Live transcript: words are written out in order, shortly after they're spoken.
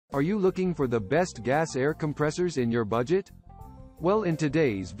Are you looking for the best gas air compressors in your budget? Well, in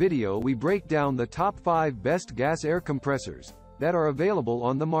today's video we break down the top 5 best gas air compressors that are available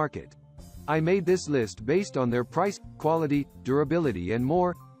on the market. I made this list based on their price, quality, durability and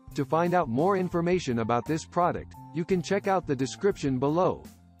more. To find out more information about this product, you can check out the description below.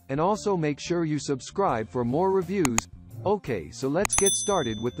 And also make sure you subscribe for more reviews. Okay, so let's get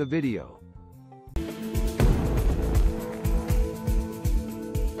started with the video.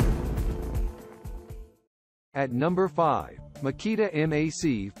 At number 5, Makita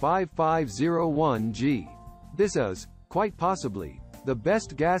MAC5501G. This is, quite possibly, the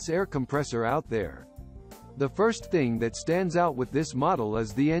best gas air compressor out there. The first thing that stands out with this model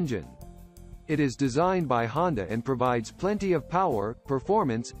is the engine. It is designed by Honda and provides plenty of power,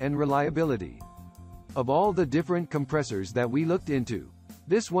 performance, and reliability. Of all the different compressors that we looked into,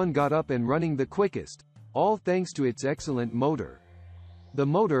 this one got up and running the quickest, all thanks to its excellent motor. The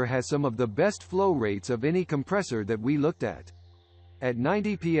motor has some of the best flow rates of any compressor that we looked at. At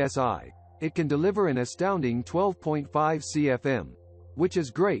 90 psi, it can deliver an astounding 12.5 CFM, which is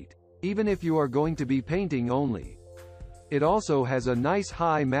great, even if you are going to be painting only. It also has a nice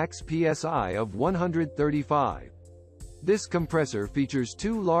high max PSI of 135. This compressor features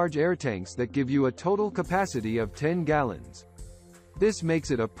 2 large air tanks that give you a total capacity of 10 gallons. This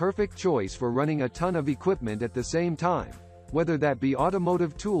makes it a perfect choice for running a ton of equipment at the same time, whether that be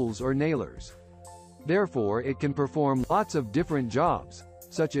automotive tools or nailers. Therefore, it can perform lots of different jobs,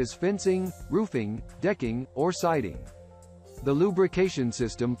 such as fencing, roofing, decking, or siding. The lubrication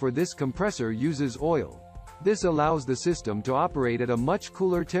system for this compressor uses oil. This allows the system to operate at a much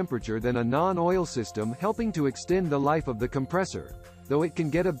cooler temperature than a non-oil system, helping to extend the life of the compressor, though it can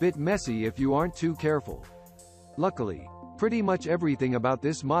get a bit messy if you aren't too careful. Luckily, pretty much everything about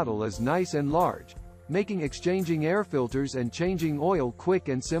this model is nice and large, making exchanging air filters and changing oil quick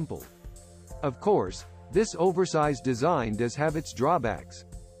and simple. Of course, this oversized design does have its drawbacks.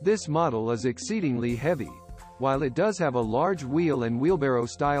 This model is exceedingly heavy. While it does have a large wheel and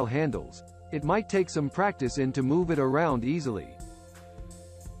wheelbarrow-style handles, it might take some practice to move it around easily.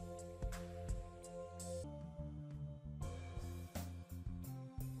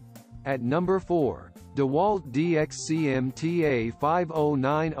 At number 4, DeWalt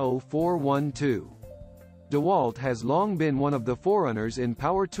DXCM-TA5090-412. DeWalt has long been one of the forerunners in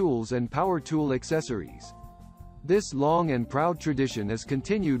power tools and power tool accessories. This long and proud tradition is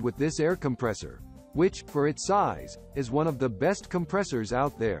continued with this air compressor, which, for its size, is one of the best compressors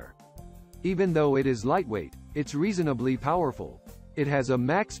out there. Even though it is lightweight, it's reasonably powerful. It has a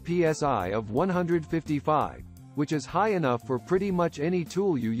max PSI of 155, which is high enough for pretty much any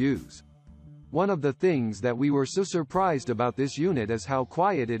tool you use. One of the things that we were so surprised about this unit is how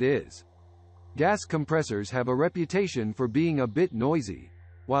quiet it is. Gas compressors have a reputation for being a bit noisy.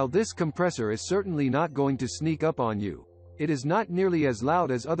 While this compressor is certainly not going to sneak up on you, it is not nearly as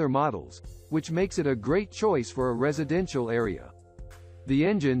loud as other models, which makes it a great choice for a residential area. The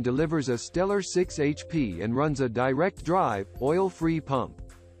engine delivers a stellar 6 HP and runs a direct drive, oil-free pump.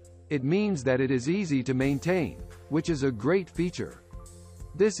 It means that it is easy to maintain, which is a great feature.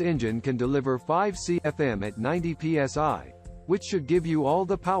 This engine can deliver 5 CFM at 90 psi, which should give you all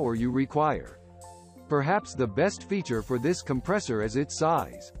the power you require. Perhaps the best feature for this compressor is its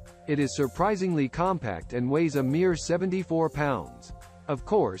size. It is surprisingly compact and weighs a mere 74 pounds. Of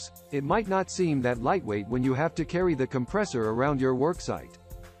course, it might not seem that lightweight when you have to carry the compressor around your worksite.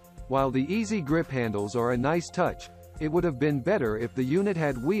 While the easy grip handles are a nice touch, it would have been better if the unit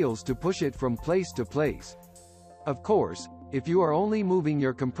had wheels to push it from place to place. Of course, if you are only moving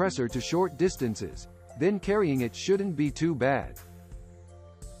your compressor to short distances, then carrying it shouldn't be too bad.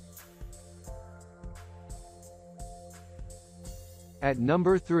 At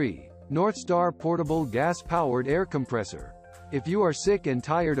number 3, Northstar Portable Gas-Powered Air Compressor. If you are sick and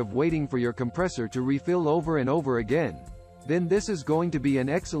tired of waiting for your compressor to refill over and over again, then this is going to be an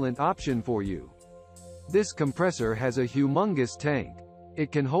excellent option for you. This compressor has a humongous tank.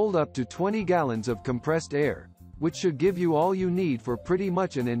 It can hold up to 20 gallons of compressed air, which should give you all you need for pretty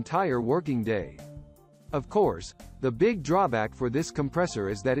much an entire working day. Of course, the big drawback for this compressor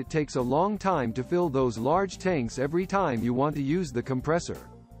is that it takes a long time to fill those large tanks every time you want to use the compressor.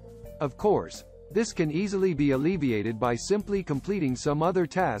 Of course, this can easily be alleviated by simply completing some other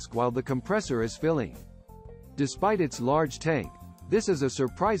task while the compressor is filling. Despite its large tank, this is a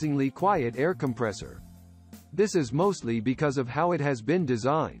surprisingly quiet air compressor. This is mostly because of how it has been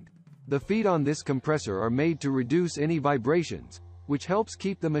designed. The feet on this compressor are made to reduce any vibrations, which helps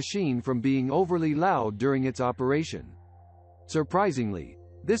keep the machine from being overly loud during its operation. Surprisingly,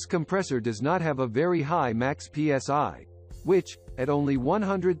 this compressor does not have a very high max PSI, which, at only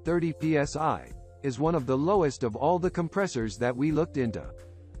 130 psi, is one of the lowest of all the compressors that we looked into.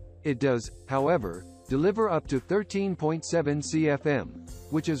 It does, however, deliver up to 13.7 CFM,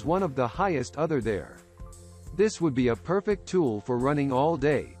 which is one of the highest other there. This would be a perfect tool for running all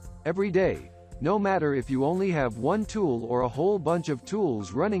day, every day, no matter if you only have one tool or a whole bunch of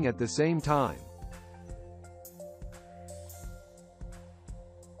tools running at the same time.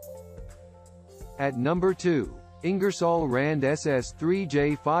 At number 2, Ingersoll Rand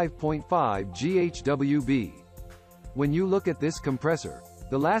SS3J 5.5 GHWB. When you look at this compressor,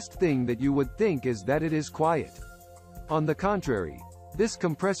 the last thing that you would think is that it is quiet. On the contrary, this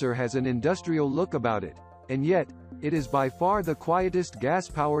compressor has an industrial look about it, and yet, it is by far the quietest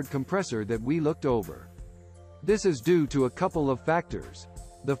gas-powered compressor that we looked over. This is due to a couple of factors.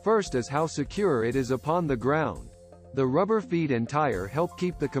 The first is how secure it is upon the ground. The rubber feet and tire help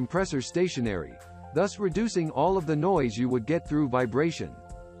keep the compressor stationary, thus reducing all of the noise you would get through vibration.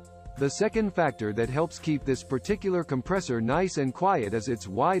 The second factor that helps keep this particular compressor nice and quiet is its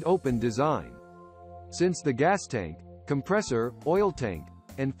wide-open design. Since the gas tank, compressor, oil tank,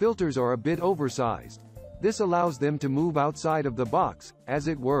 and filters are a bit oversized, this allows them to move outside of the box, as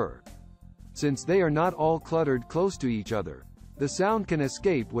it were. Since they are not all cluttered close to each other, the sound can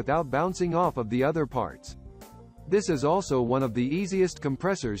escape without bouncing off of the other parts. This is also one of the easiest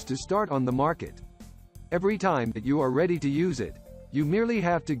compressors to start on the market. Every time that you are ready to use it, you merely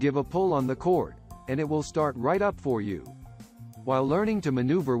have to give a pull on the cord, and it will start right up for you. While learning to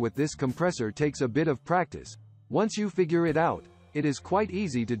maneuver with this compressor takes a bit of practice, once you figure it out, it is quite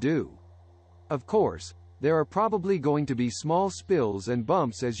easy to do. Of course, there are probably going to be small spills and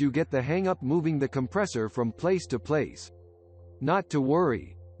bumps as you get the hang-up moving the compressor from place to place. Not to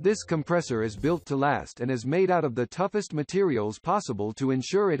worry, this compressor is built to last and is made out of the toughest materials possible to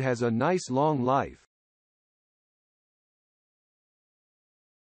ensure it has a nice long life.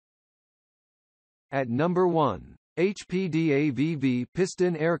 At number 1, HPDAVV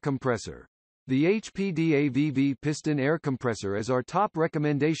Piston Air Compressor. The HPDAVV Piston Air Compressor is our top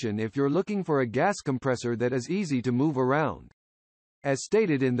recommendation if you're looking for a gas compressor that is easy to move around. As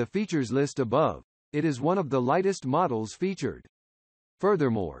stated in the features list above, it is one of the lightest models featured.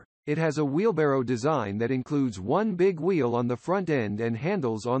 Furthermore, it has a wheelbarrow design that includes one big wheel on the front end and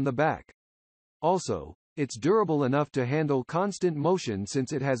handles on the back. Also, it's durable enough to handle constant motion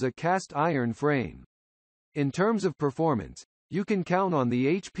since it has a cast iron frame. In terms of performance, you can count on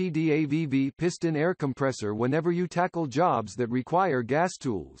the HPDAVV Piston Air Compressor whenever you tackle jobs that require gas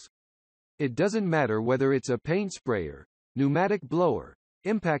tools. It doesn't matter whether it's a paint sprayer, pneumatic blower,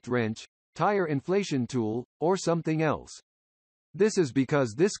 impact wrench, tire inflation tool, or something else. This is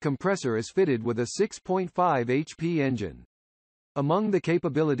because this compressor is fitted with a 6.5 HP engine. Among the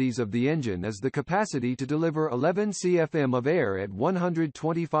capabilities of the engine is the capacity to deliver 11 CFM of air at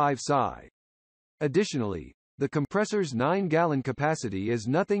 125 psi. Additionally, the compressor's 9-gallon capacity is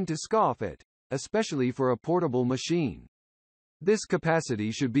nothing to scoff at, especially for a portable machine. This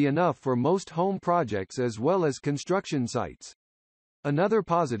capacity should be enough for most home projects as well as construction sites. Another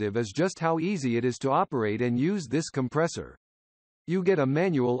positive is just how easy it is to operate and use this compressor. You get a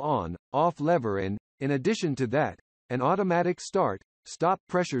manual on-off lever and, in addition to that, an automatic start-stop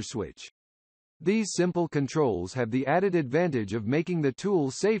pressure switch. These simple controls have the added advantage of making the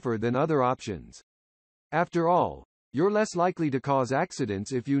tool safer than other options. After all, you're less likely to cause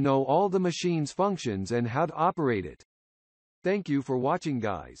accidents if you know all the machine's functions and how to operate it. Thank you for watching,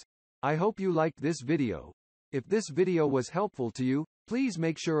 guys. I hope you liked this video. If this video was helpful to you, please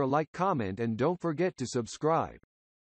make sure to like, comment, and don't forget to subscribe.